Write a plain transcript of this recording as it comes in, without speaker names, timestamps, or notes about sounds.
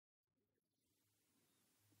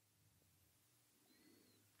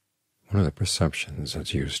One of the perceptions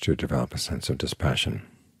that's used to develop a sense of dispassion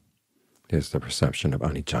is the perception of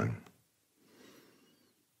anicca,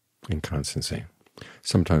 inconstancy.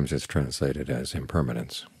 Sometimes it's translated as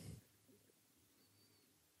impermanence.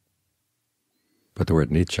 But the word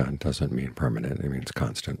anicca doesn't mean permanent, it means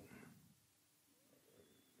constant.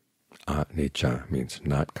 Anicca means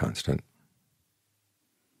not constant.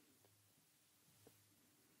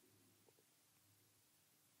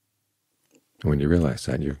 And when you realize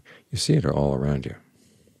that, you see it all around you.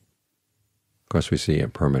 Of course, we see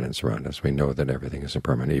impermanence around us. We know that everything is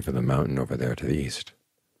impermanent, even the mountain over there to the east.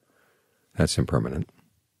 That's impermanent.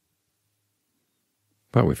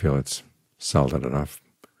 But we feel it's solid enough.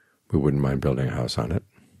 We wouldn't mind building a house on it.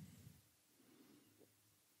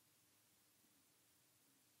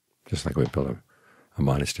 Just like we built a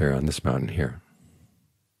monastery on this mountain here.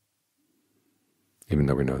 Even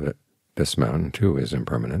though we know that this mountain, too, is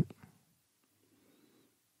impermanent.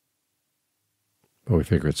 But we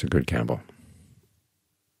figure it's a good gamble.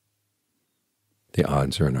 The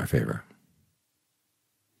odds are in our favor.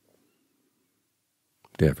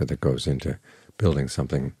 The effort that goes into building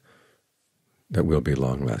something that will be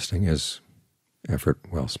long-lasting is effort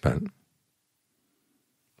well spent.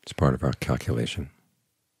 It's part of our calculation.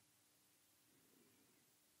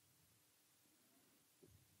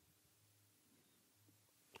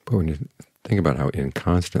 But when you think about how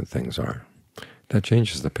inconstant things are, that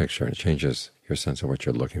changes the picture. It changes your sense of what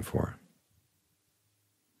you're looking for.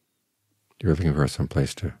 You're looking for some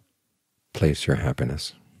place to place your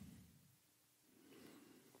happiness.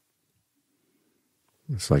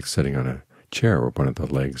 It's like sitting on a chair where one of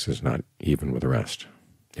the legs is not even with the rest.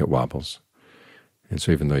 It wobbles. And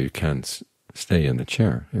so even though you can stay in the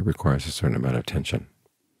chair, it requires a certain amount of tension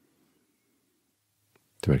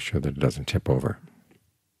to make sure that it doesn't tip over.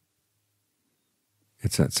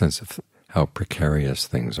 It's that sense of how precarious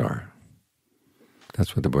things are.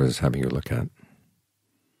 That's what the Buddha is having you look at.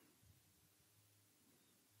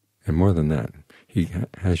 And more than that, he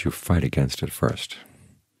has you fight against it first.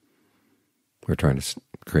 We're trying to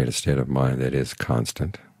create a state of mind that is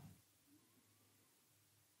constant.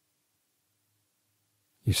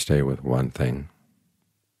 You stay with one thing.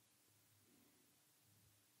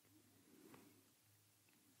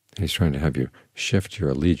 He's trying to have you shift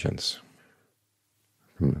your allegiance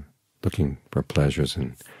from looking for pleasures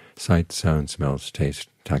in sight, sound, smells, taste,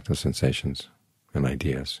 tactile sensations, and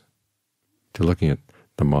ideas, to looking at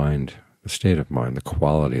the mind, the state of mind, the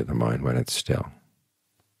quality of the mind when it's still,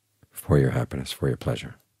 for your happiness, for your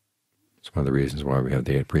pleasure. It's one of the reasons why we have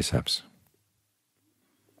the 8 precepts.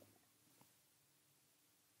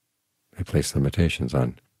 They place limitations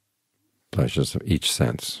on pleasures of each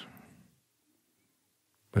sense.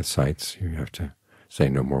 With sights, you have to say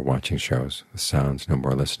no more watching shows. With sounds, no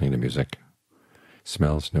more listening to music.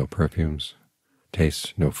 Smells, no perfumes.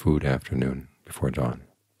 Tastes, no food after noon, before dawn.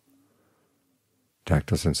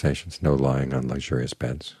 Tactile sensations, no lying on luxurious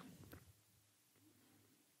beds.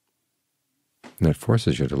 And that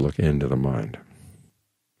forces you to look into the mind,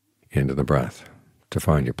 into the breath, to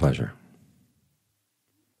find your pleasure.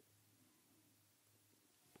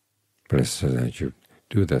 But as you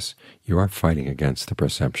do this, you are fighting against the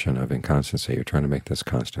perception of inconstancy. You're trying to make this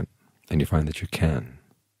constant, and you find that you can.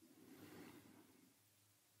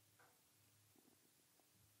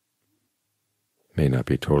 May not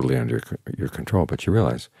be totally under your control, but you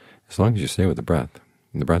realize as long as you stay with the breath,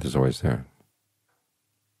 and the breath is always there,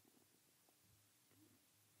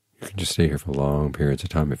 you can just stay here for long periods of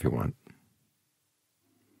time if you want.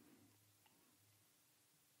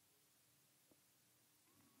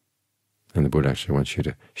 And the Buddha actually wants you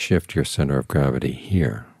to shift your center of gravity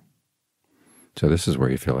here. So this is where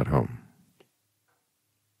you feel at home.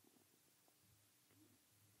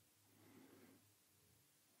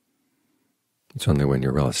 It's only when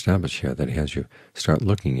you're well established here that he has you start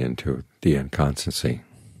looking into the inconstancy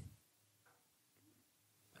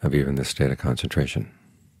of even this state of concentration.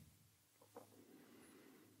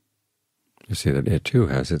 You see that it too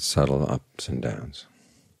has its subtle ups and downs.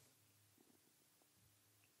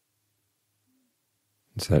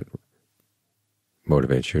 It's that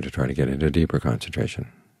motivates you to try to get into deeper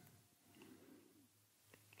concentration.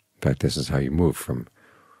 In fact, this is how you move from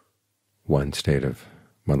one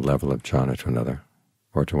level of jhana to another,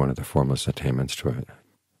 or to one of the formless attainments to a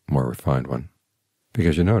more refined one,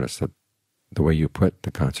 because you notice that the way you put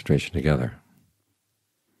the concentration together,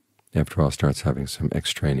 after all, starts having some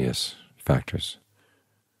extraneous factors.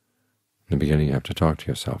 In the beginning, you have to talk to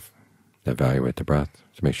yourself, evaluate the breath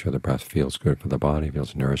to make sure the breath feels good for the body,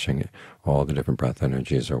 feels nourishing. All the different breath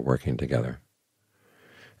energies are working together,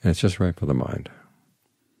 and it's just right for the mind.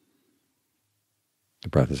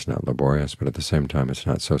 breath is not laborious, but at the same time it's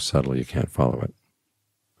not so subtle you can't follow it.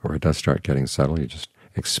 Or it does start getting subtle, you just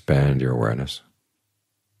expand your awareness.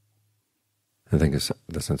 I think it's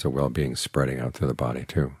the sense of well-being spreading out through the body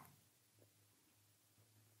too.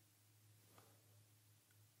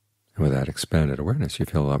 And with that expanded awareness, you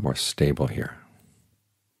feel a lot more stable here.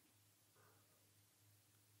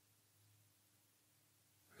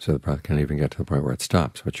 So the breath can even get to the point where it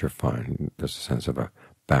stops, but you're fine. There's a sense of a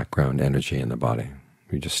background energy in the body.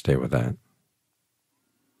 You just stay with that.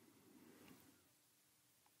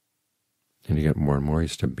 And you get more and more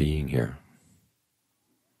used to being here.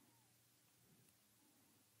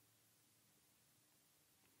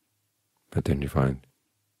 But then you find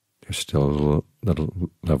there's still a little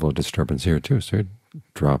level of disturbance here too, so you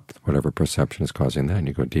drop whatever perception is causing that, and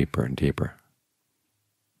you go deeper and deeper.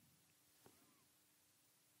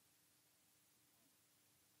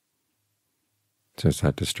 So it's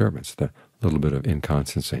that disturbance, the little bit of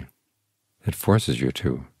inconstancy. It forces you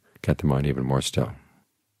to get the mind even more still,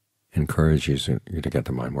 encourages you to get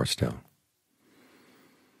the mind more still.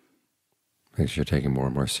 Because you're taking more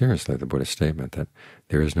and more seriously the Buddha's statement that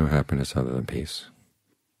there is no happiness other than peace.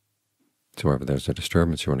 So wherever there's a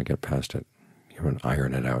disturbance, you want to get past it. You want to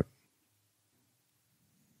iron it out.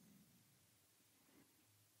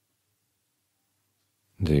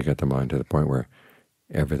 Until you get the mind to the point where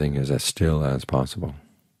everything is as still as possible.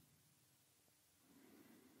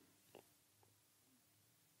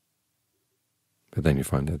 But then you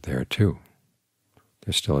find that there too,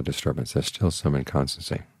 there's still a disturbance, there's still some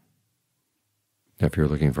inconstancy. Now, if you're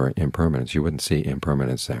looking for impermanence, you wouldn't see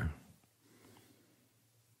impermanence there.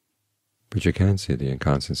 But you can see the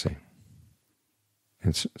inconstancy.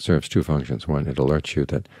 It serves two functions. One, it alerts you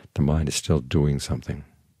that the mind is still doing something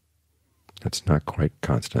that's not quite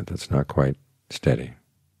constant, that's not quite steady.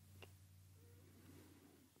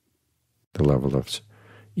 The level of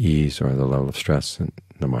ease or the level of stress in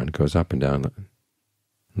the mind goes up and down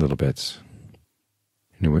little bits.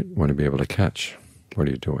 And you want to be able to catch, what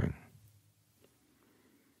are you doing?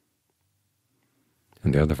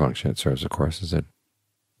 And the other function it serves, of course, is it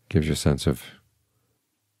gives you a sense of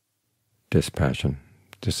dispassion,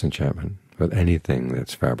 disenchantment with anything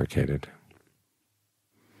that's fabricated.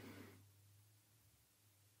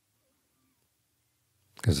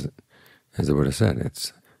 Because, as the Buddha said,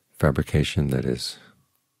 it's fabrication that is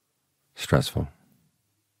stressful.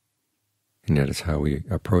 And yet it's how we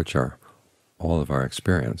approach all of our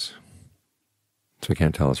experience. So we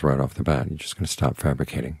can't tell us right off the bat, you're just going to stop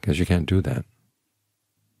fabricating, because you can't do that.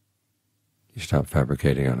 You stop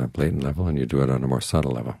fabricating on a blatant level and you do it on a more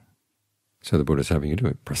subtle level. So the Buddha is having you do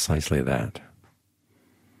it precisely that.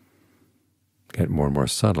 Get more and more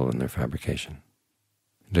subtle in their fabrication,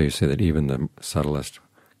 until you see that even the subtlest,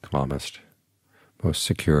 calmest, most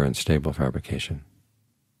secure and stable fabrication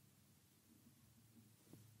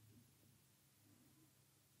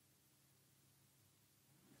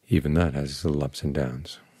even that has its little ups and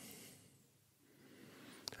downs.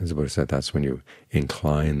 As the Buddha said, that's when you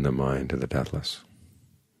incline the mind to the deathless.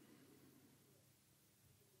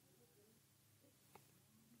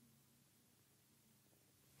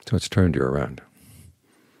 So it's turned you around.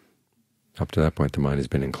 Up to that point, the mind has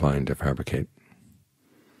been inclined to fabricate.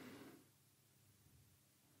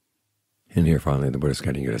 And here finally the Buddha is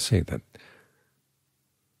getting you to see that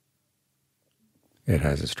it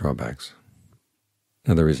has its drawbacks.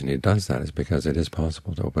 And the reason he does that is because it is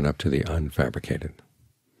possible to open up to the unfabricated.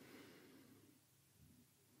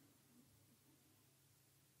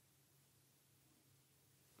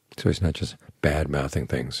 So he's not just bad-mouthing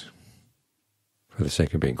things for the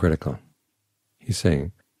sake of being critical. He's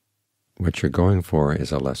saying what you're going for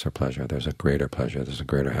is a lesser pleasure. There's a greater pleasure, there's a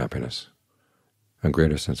greater happiness, a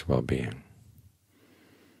greater sense of well-being.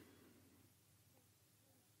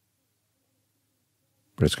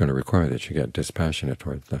 But it's going to require that you get dispassionate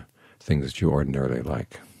toward the things that you ordinarily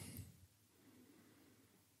like.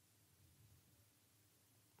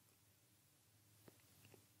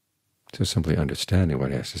 So simply understanding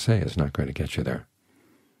what he has to say is not going to get you there.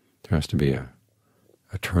 There has to be a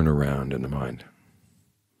turnaround in the mind.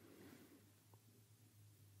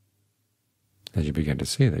 As you begin to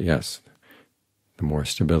see that, yes, the more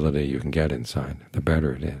stability you can get inside, the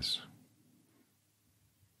better it is.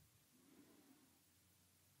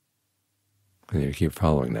 And you keep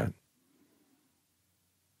following that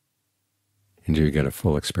until you get a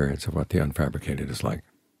full experience of what the unfabricated is like.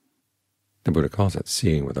 The Buddha calls it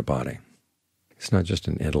seeing with the body. It's not just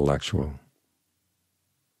an intellectual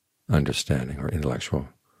understanding or intellectual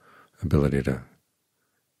ability to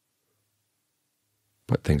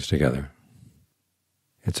put things together.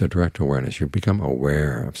 It's a direct awareness. You become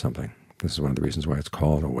aware of something. This is one of the reasons why it's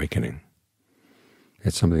called awakening.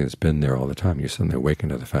 It's something that's been there all the time. You suddenly awaken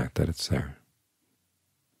to the fact that it's there.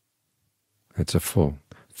 It's a full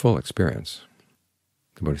experience.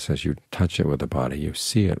 The Buddha says you touch it with the body, you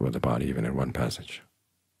see it with the body, even in one passage.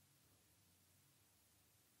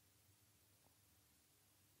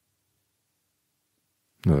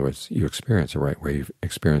 In other words, you experience it right where you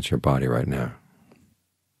experience your body right now.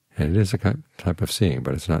 And it is a type of seeing,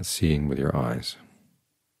 but it's not seeing with your eyes.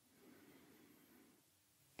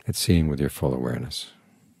 It's seeing with your full awareness.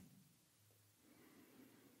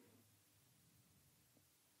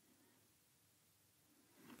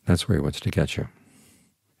 That's where he wants to get you.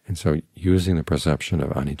 And so using the perception of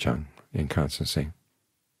anicca, inconstancy,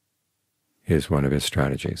 is one of his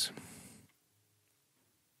strategies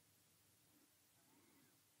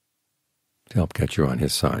to help get you on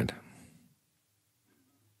his side.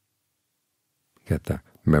 Get the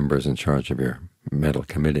members in charge of your mental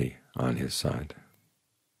committee on his side.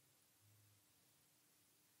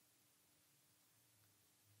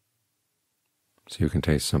 So you can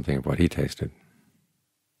taste something of what he tasted.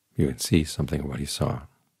 You can see something of what he saw.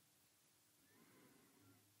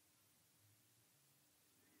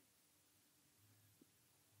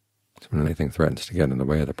 So when anything threatens to get in the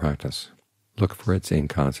way of the practice, look for its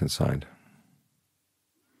inconstant side.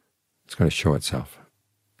 It's going to show itself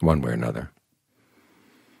one way or another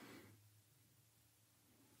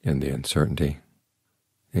in the uncertainty,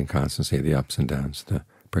 inconstancy, the ups and downs, the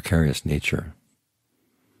precarious nature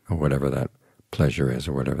of whatever that pleasure is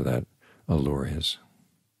or whatever that allure is.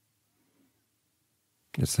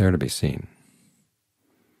 It's there to be seen.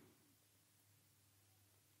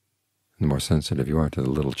 The more sensitive you are to the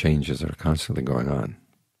little changes that are constantly going on,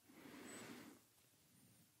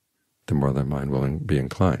 the more the mind will be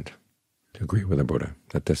inclined to agree with the Buddha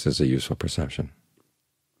that this is a useful perception.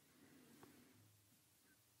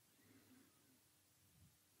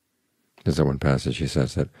 There's that one passage he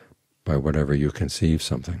says that by whatever you conceive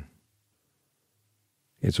something,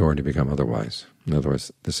 it's already become otherwise. In other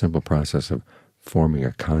words, the simple process of forming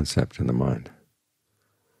a concept in the mind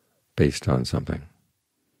based on something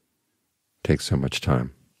takes so much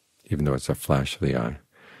time, even though it's a flash of the eye.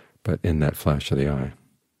 But in that flash of the eye,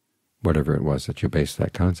 whatever it was that you based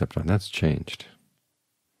that concept on, that's changed.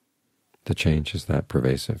 The change is that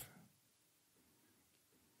pervasive.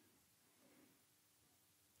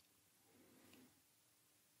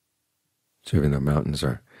 So even though mountains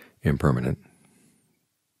are impermanent,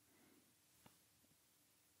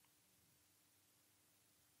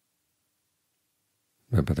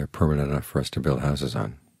 but they're permanent enough for us to build houses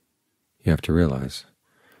on, you have to realize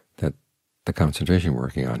that the concentration we're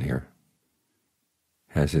working on here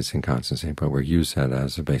has its inconstancy, but we're used that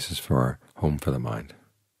as a basis for our home for the mind.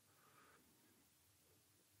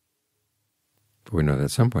 But we know that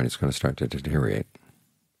at some point it's going to start to deteriorate,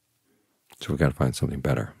 so we've got to find something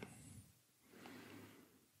better,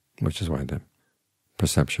 which is why the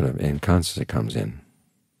perception of inconstancy comes in.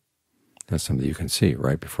 That's something you can see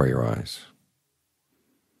right before your eyes.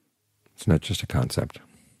 It's not just a concept.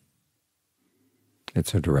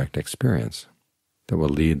 It's a direct experience that will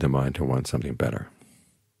lead the mind to want something better.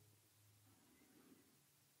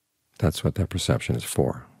 That's what that perception is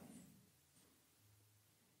for.